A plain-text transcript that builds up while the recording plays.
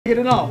Get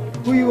it off.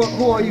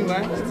 Who are you,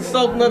 man? It's the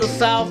Sultan of the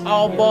South,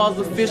 all bars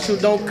official.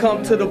 Don't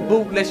come to the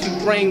booth unless you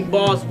bring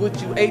bars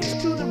with you.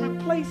 H to the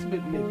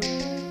replacement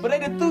nigga. But they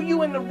done threw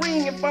you in the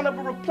ring in front of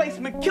a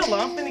replacement killer.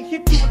 I'm finna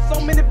hit you with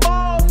so many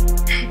balls,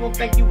 you gon'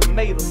 think you was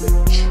made of it.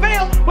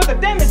 Fell with a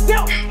damage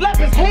dealt, slapped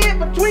his head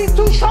between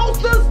two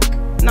toasters.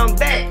 Now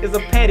that is a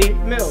patty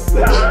mill.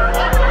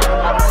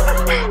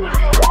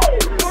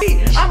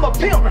 I'm a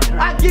pimp.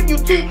 I give you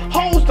 2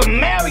 hoes to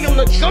marry on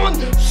the gun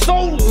so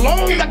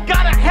long I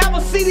gotta have a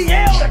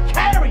CDL to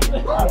carry.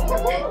 What's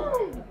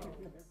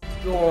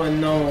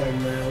going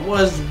on, man?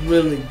 What's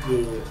really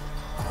good?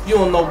 You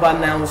don't know by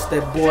now, it's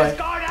that boy,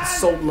 the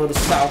Sultan of the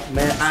South,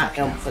 man. I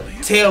am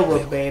a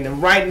terror band,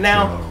 and right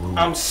now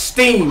I'm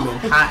steaming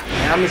hot,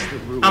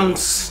 man. I'm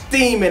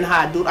steaming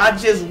hot, dude. I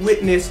just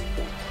witnessed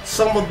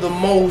some of the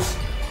most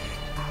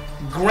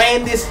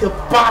grandest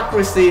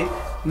hypocrisy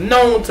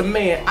known to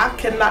man. I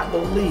cannot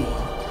believe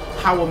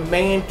how a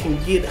man can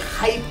get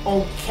hype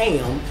on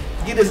cam,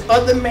 get his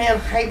other man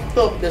hyped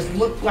up that's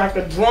looked like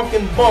a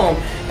drunken bum,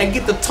 and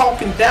get to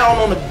talking down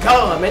on a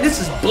god, man. This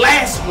is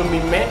blasphemy,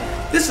 man.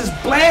 This is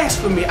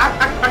blasphemy.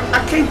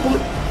 I can't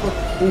believe.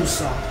 Ooh,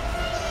 sorry.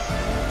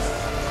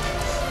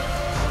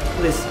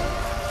 Listen,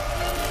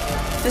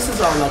 this is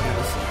all I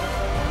gotta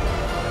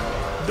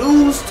say.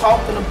 Dude's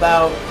talking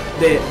about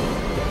that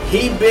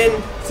he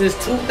been since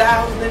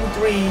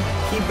 2003,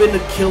 he been a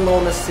killer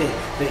on the set.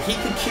 That he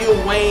could kill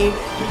Wayne,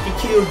 he could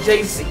kill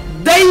Jay-Z.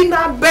 They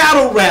not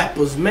battle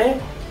rappers,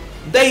 man.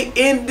 They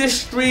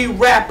industry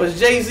rappers.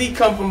 Jay-Z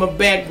come from a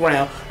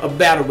background of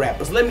battle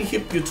rappers. Let me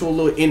hip you to a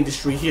little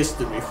industry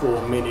history for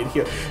a minute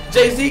here.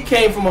 Jay-Z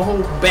came from a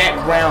whole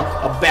background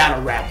of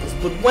battle rappers.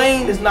 But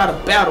Wayne is not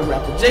a battle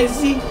rapper.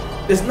 Jay-Z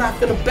is not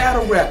finna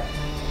battle rap.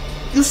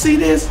 You see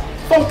this?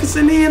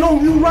 Focusing in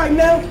on you right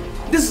now?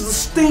 This is a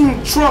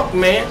steam truck,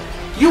 man.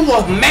 You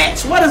a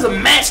match? What is a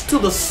match to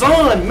the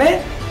sun,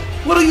 man?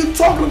 What are you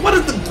talking about? What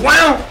is the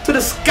ground to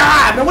the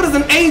sky, man? What is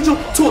an angel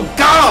to a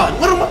god?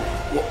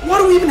 What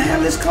do we even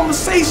have this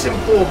conversation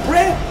for,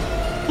 bruh?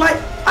 Like,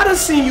 I done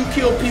seen you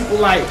kill people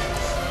like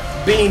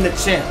Bean the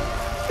Champ.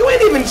 You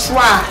ain't even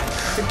tried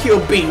to kill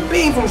Bean.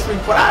 Bean from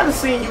Street Fighter. I done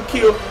seen you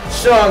kill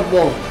Sean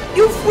Warren.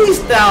 You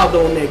freestyled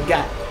on that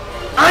guy.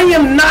 I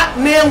am not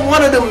near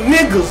one of them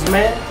niggas,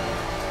 man.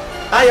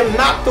 I am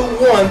not the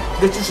one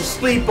that you should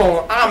sleep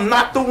on. I'm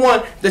not the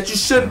one that you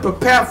shouldn't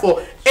prepare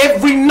for.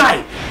 Every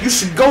night, you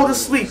should go to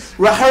sleep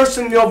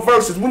rehearsing your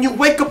verses. When you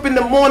wake up in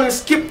the morning,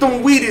 skip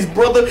them Wheaties,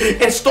 brother,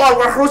 and start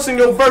rehearsing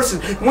your verses.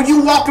 When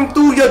you walking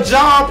through your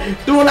job,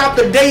 throughout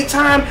the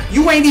daytime,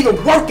 you ain't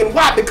even working.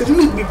 Why? Because you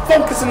need to be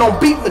focusing on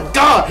beating the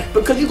God.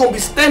 Because you're going to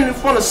be standing in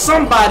front of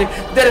somebody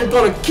that is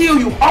going to kill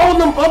you. All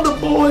them other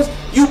boys,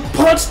 you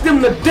punch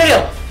them to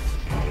death.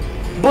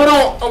 But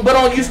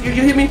on you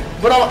hear me?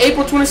 But on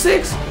April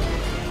 26th,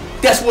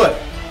 guess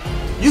what?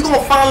 You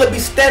gonna finally be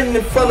standing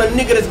in front of a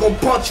nigga that's gonna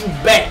punch you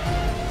back.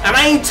 And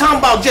I ain't talking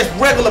about just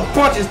regular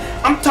punches.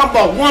 I'm talking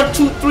about 1,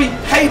 2, 3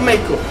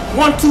 haymaker,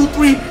 1, 2,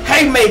 3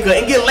 haymaker,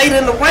 and get later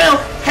in the round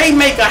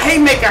haymaker,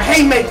 haymaker,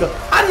 haymaker.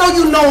 I know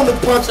you known to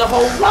punch a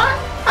whole lot.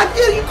 I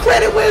give you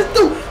credit where it's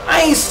due.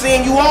 I ain't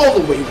seeing you all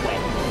the way away.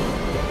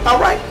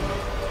 All right?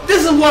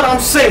 This is what I'm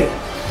saying.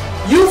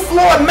 You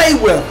Floyd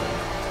Mayweather,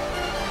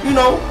 you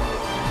know.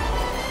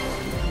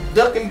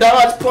 Duck and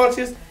dodge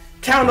punches,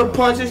 counter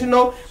punches, you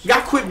know,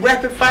 got quick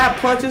rapid fire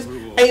punches,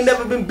 ain't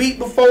never been beat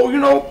before, you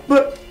know,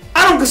 but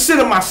I don't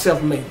consider myself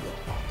Mayweather.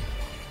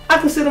 I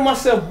consider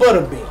myself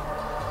Butterbean.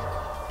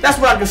 That's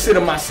what I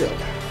consider myself.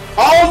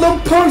 All them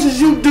punches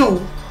you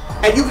do,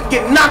 and you can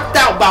get knocked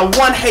out by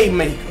one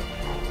haymaker.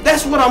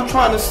 That's what I'm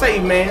trying to say,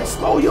 man.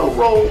 Slow your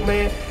roll,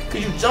 man,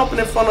 because you jumping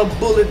in front of a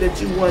bullet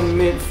that you wasn't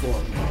meant for,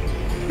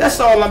 man.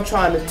 That's all I'm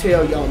trying to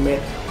tell y'all, man.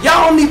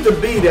 Y'all need to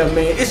be there,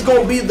 man. It's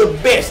going to be the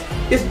best.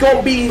 It's going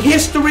to be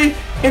history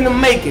in the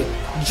making.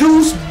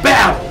 Juice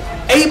Battle,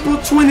 April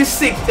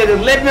 26th at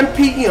 11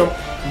 p.m.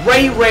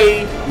 Ray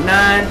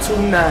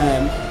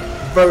 929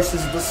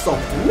 versus the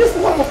Sultan.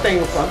 Listen, one more thing.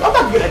 I'm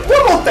about to get it.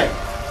 One more thing.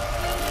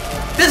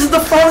 This is the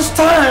first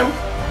time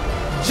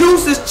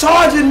Juice is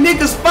charging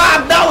niggas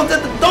 $5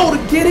 at the door to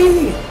get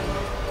in.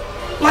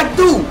 Like,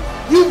 dude,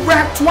 you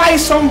rap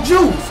twice on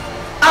Juice.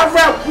 I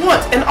rap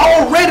once, and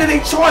already they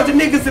charging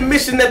niggas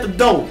admission at the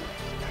door.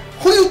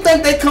 Who you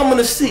think they coming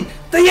to see?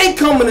 They ain't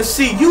coming to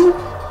see you.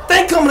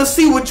 They coming to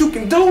see what you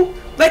can do.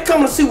 They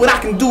coming to see what I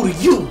can do to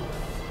you.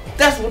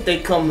 That's what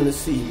they coming to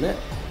see, man.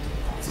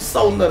 It's the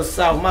Sultan of the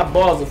South. My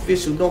bars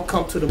official. Don't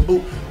come to the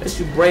booth unless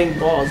you bring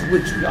bars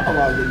with you. Y'all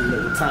already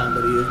know what time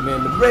it is,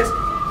 man. The rest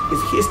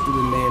is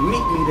history, man.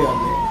 Meet me there,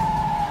 man.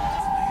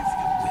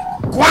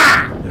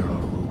 Gwah! There are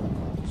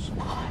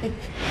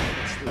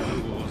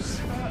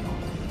rules.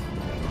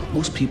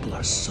 Most people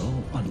are so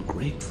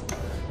ungrateful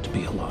to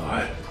be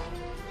alive.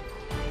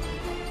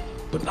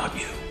 But not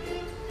you.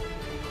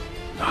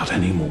 Not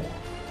anymore.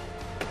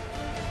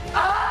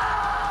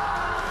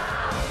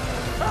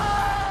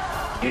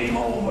 Game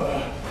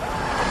over.